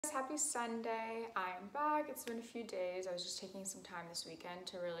Happy Sunday. I'm back. It's been a few days. I was just taking some time this weekend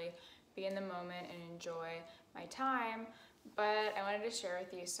to really be in the moment and enjoy my time. But I wanted to share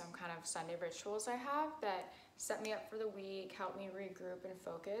with you some kind of Sunday rituals I have that set me up for the week, help me regroup and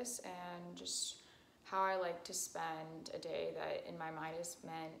focus, and just how I like to spend a day that in my mind is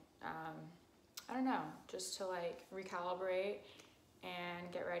meant, I don't know, just to like recalibrate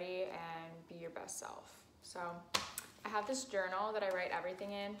and get ready and be your best self. So I have this journal that I write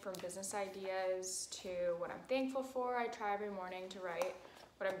everything in, from business ideas to what I'm thankful for. I try every morning to write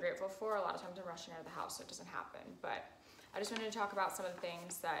what I'm grateful for. A lot of times I'm rushing out of the house, so it doesn't happen. But I just wanted to talk about some of the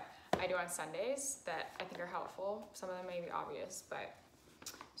things that I do on Sundays that I think are helpful. Some of them may be obvious, but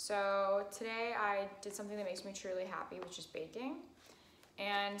so today I did something that makes me truly happy, which is baking.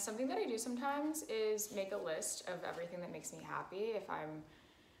 And something that I do sometimes is make a list of everything that makes me happy. If I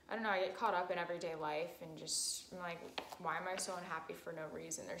don't know, I get caught up in everyday life and just I'm like, why am I so unhappy for no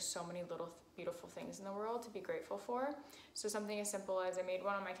reason? There's so many little beautiful things in the world to be grateful for. So something as simple as I made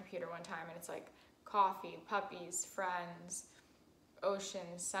one on my computer one time, and it's like coffee, puppies, friends, ocean,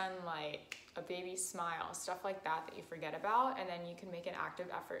 sunlight, a baby's smile, stuff like that that you forget about, and then you can make an active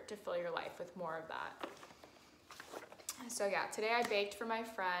effort to fill your life with more of that. So yeah, today I baked for my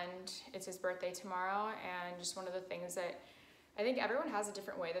friend. It's his birthday tomorrow, and just one of the things that I think everyone has a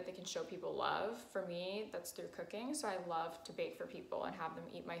different way that they can show people love. For me, that's through cooking. So I love to bake for people and have them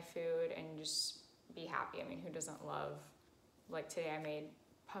eat my food and just be happy. I mean, who doesn't love, like today I made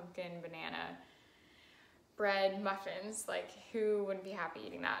pumpkin, banana, bread, muffins. Like, who wouldn't be happy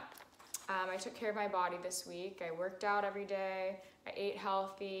eating that? I took care of my body this week. I worked out every day. I ate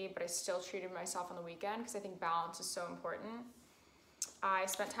healthy, but I still treated myself on the weekend because I think balance is so important. I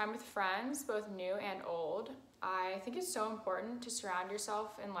spent time with friends, both new and old. I think it's so important to surround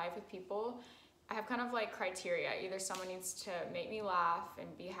yourself in life with people. I have kind of like criteria. Either someone needs to make me laugh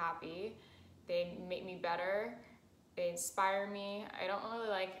and be happy, they make me better, they inspire me.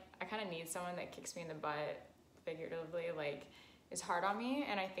 I kind of need someone that kicks me in the butt, figuratively, like is hard on me.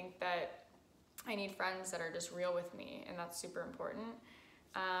 And I think that I need friends that are just real with me, and that's super important.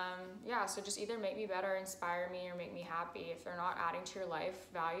 So just either make me better, inspire me, or make me happy. If they're not adding to your life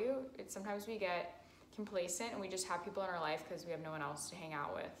value, sometimes we get complacent and we just have people in our life because we have no one else to hang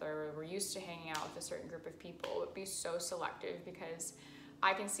out with, or we're used to hanging out with a certain group of people. But be so selective, because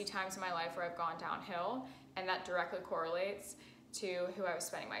I can see times in my life where I've gone downhill, and that directly correlates to who I was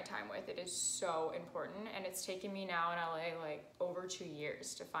spending my time with. It is so important, and it's taken me now in LA like over 2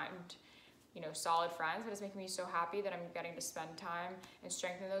 years to find solid friends, but it's making me so happy that I'm getting to spend time and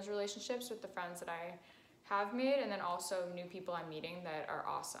strengthen those relationships with the friends that I have made, and then also new people I'm meeting that are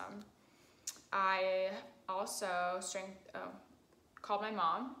awesome. I also called my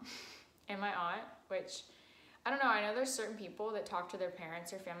mom and my aunt, which I don't know, I know there's certain people that talk to their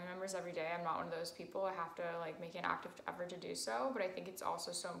parents or family members every day. I'm not one of those people. I have to like make an active effort to do so, but I think it's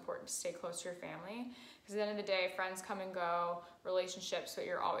also so important to stay close to your family, because at the end of the day, friends come and go, relationships, but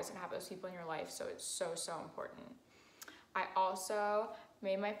you're always gonna have those people in your life, so it's so important. I also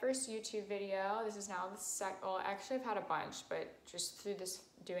made my first YouTube video. This is now actually I've had a bunch, but just through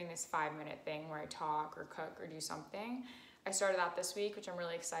doing this 5-minute thing where I talk or cook or do something, I started that this week, which I'm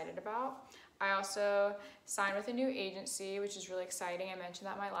really excited about. I also signed with a new agency, which is really exciting. I mentioned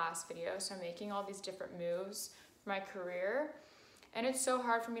that in my last video. So I'm making all these different moves for my career. And it's so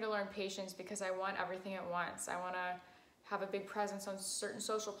hard for me to learn patience because I want everything at once. I want to have a big presence on certain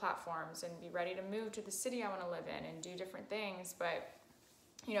social platforms and be ready to move to the city I want to live in and do different things. But,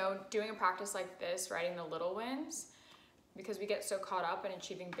 doing a practice like this, writing the little wins, because we get so caught up in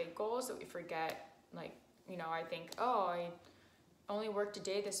achieving big goals that we forget, I think, I only worked a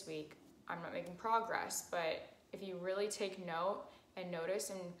day this week, I'm not making progress. But if you really take note and notice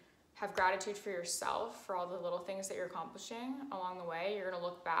and have gratitude for yourself for all the little things that you're accomplishing along the way, you're gonna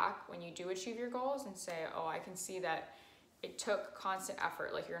look back when you do achieve your goals and say, oh, I can see that it took constant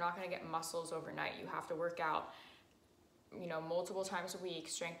effort. Like, you're not gonna get muscles overnight. You have to work out, multiple times a week,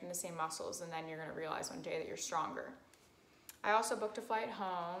 strengthen the same muscles, and then you're gonna realize one day that you're stronger. I also booked a flight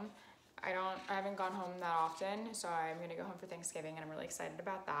home. I haven't gone home that often, so I'm gonna go home for Thanksgiving, and I'm really excited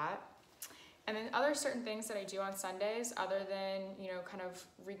about that. And then other certain things that I do on Sundays, other than, kind of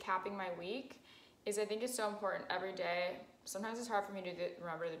recapping my week, is I think it's so important every day. Sometimes it's hard for me to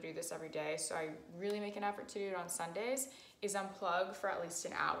remember to do this every day, so I really make an effort to do it on Sundays, is unplug for at least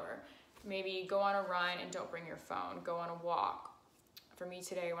an hour. Maybe go on a run and don't bring your phone. Go on a walk. For me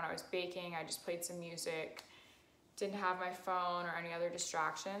today, when I was baking, I just played some music, didn't have my phone or any other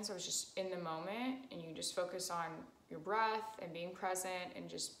distractions. I was just in the moment, and you just focus on your breath and being present and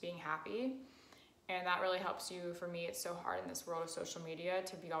just being happy. And that really helps you. For me, it's so hard in this world of social media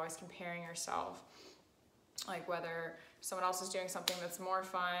to be always comparing yourself, like whether someone else is doing something that's more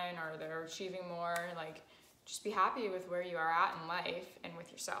fun or they're achieving more. Like, just be happy with where you are at in life and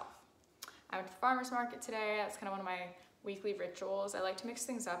with yourself. I went to the farmer's market today. That's kind of one of my weekly rituals. I like to mix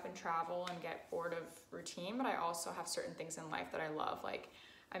things up and travel and get bored of routine, but I also have certain things in life that I love. Like,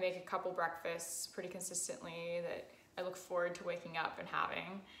 I make a couple breakfasts pretty consistently that I look forward to waking up and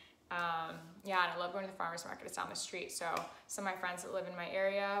having. Yeah, and I love going to the farmer's market. It's down the street, so some of my friends that live in my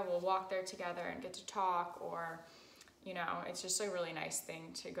area will walk there together and get to talk, or, you know, it's just a really nice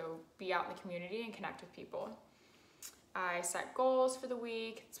thing to go be out in the community and connect with people. I set goals for the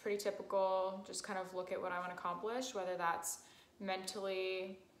week. It's pretty typical. Just kind of look at what I want to accomplish, whether that's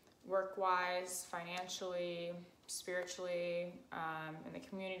mentally, work-wise, financially, spiritually, in the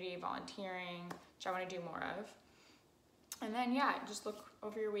community, volunteering, which I want to do more of. And then, yeah, just look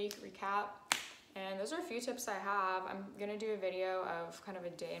over your week, recap. And those are a few tips I have. I'm gonna do a video of kind of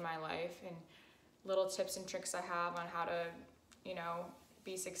a day in my life and little tips and tricks I have on how to, you know,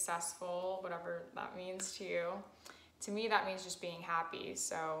 be successful, whatever that means to you. To me, that means just being happy.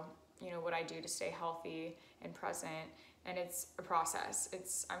 So, you know, what I do to stay healthy and present. And it's a process.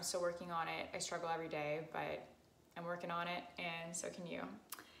 I'm still working on it. I struggle every day, but I'm working on it, and so can you.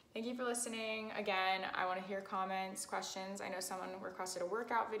 Thank you for listening. Again, I want to hear comments, questions. I know someone requested a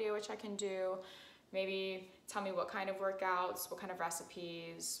workout video, which I can do. Maybe tell me what kind of workouts, what kind of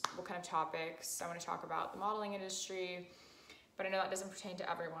recipes, what kind of topics. I want to talk about the modeling industry, but I know that doesn't pertain to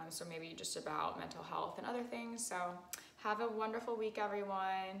everyone, so maybe just about mental health and other things. So have a wonderful week,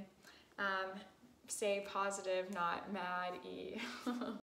 everyone. Stay positive, not mad-y.